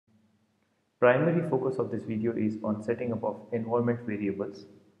Primary focus of this video is on setting up of environment variables.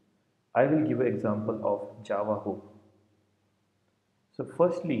 I will give an example of JAVAHOME. So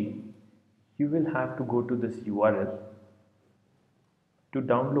firstly, you will have to go to this URL to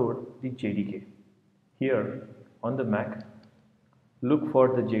download the JDK. Here on the Mac, look for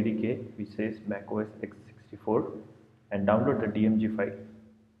the JDK which says MacOS x64 and download the DMG file.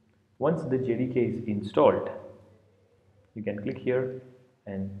 Once the JDK is installed, you can click here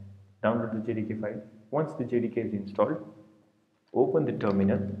and download the JDK file. Once the JDK is installed, open the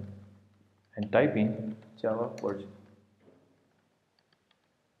terminal and type in Java version.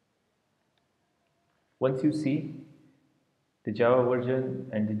 Once you see the Java version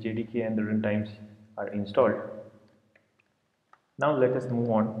and the JDK and the runtimes are installed, now let us move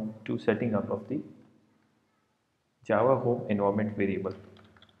on to setting up of the JAVAHOME environment variable.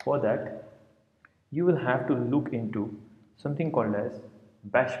 For that, you will have to look into something called as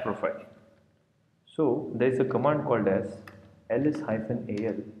bash profile. So there is a command called as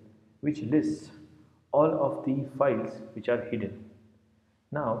ls-al which lists all of the files which are hidden.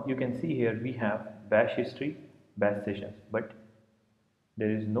 Now you can see here we have bash history, bash sessions, but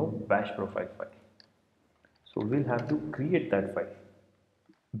there is no bash profile file. So we'll have to create that file.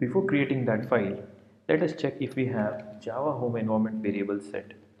 Before creating that file, let us check if we have JAVAHOME environment variable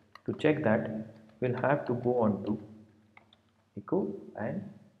set. To check that, we'll have to go on to echo and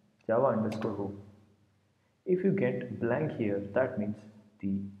java_home. If you get blank here, that means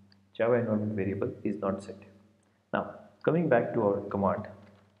the Java environment variable is not set. Now coming back to our command,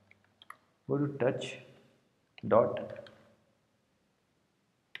 go to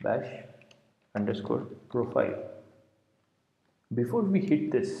touch.bash_profile. Before we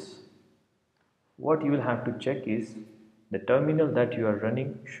hit this, what you will have to check is the terminal that you are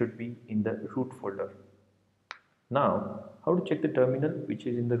running should be in the root folder. Now, how to check the terminal which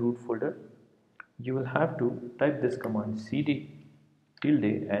is in the root folder? You will have to type this command cd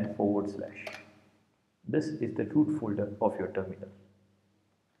tilde and /. This is the root folder of your terminal.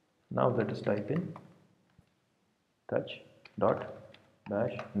 Now let us type in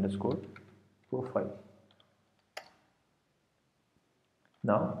touch.bash_profile.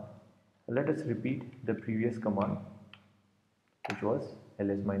 Now let us repeat the previous command, which was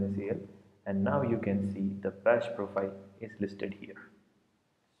ls-al, and now you can see the bash profile is listed here.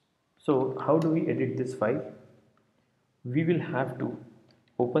 So how do we edit this file? We will have to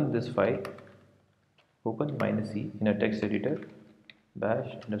open this file, open -e in a text editor,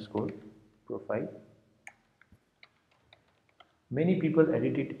 bash_profile. Many people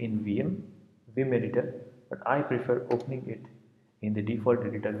edit it in Vim editor, but I prefer opening it in the default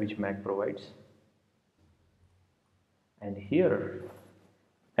editor which Mac provides. And here,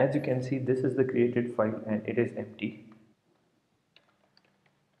 as you can see, this is the created file and it is empty.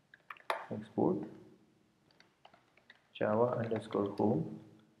 Export java_home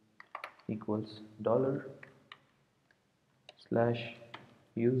equals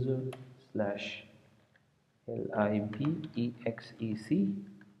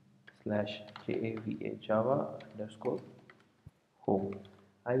 $user/libexec/java _home.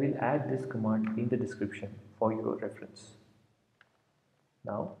 I will add this command in the description for your reference.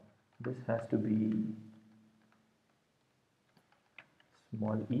 Now this has to be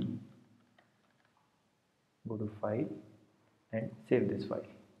small e. Go to file and save this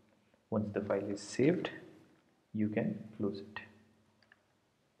file. Once the file is saved, you can close it.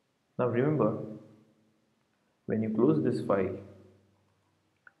 Now remember, when you close this file,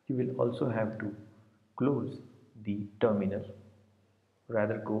 you will also have to close the terminal.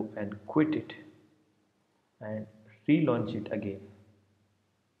 Rather go and quit it and relaunch it again.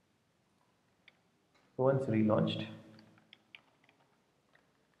 Once relaunched,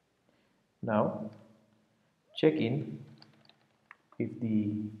 now check in if the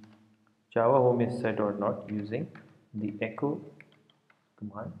JAVAHOME is set or not using the echo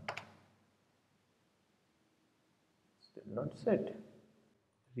command. Still not set.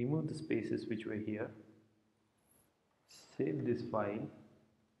 Remove the spaces which were here. Save this file.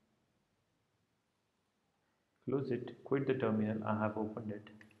 Close it, quit the terminal. I have opened it,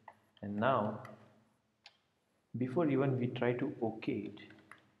 and now before even we try to OK it,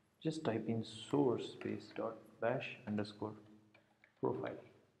 just type in source space.bash_profile.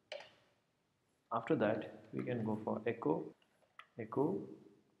 After that, we can go for echo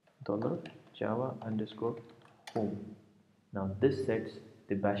 $java_home. Now this sets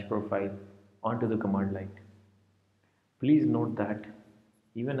the bash profile onto the command line. Please note that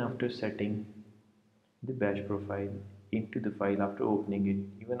even after setting the bash profile into the file, after opening it,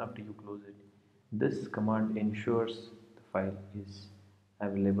 even after you close it, this command ensures the file is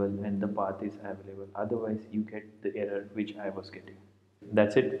available and the path is available, otherwise you get the error which I was getting.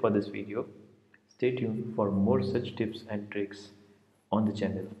 That's it for this video. Stay tuned for more such tips and tricks on the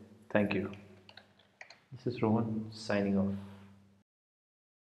channel. Thank you. This is Rohan signing off.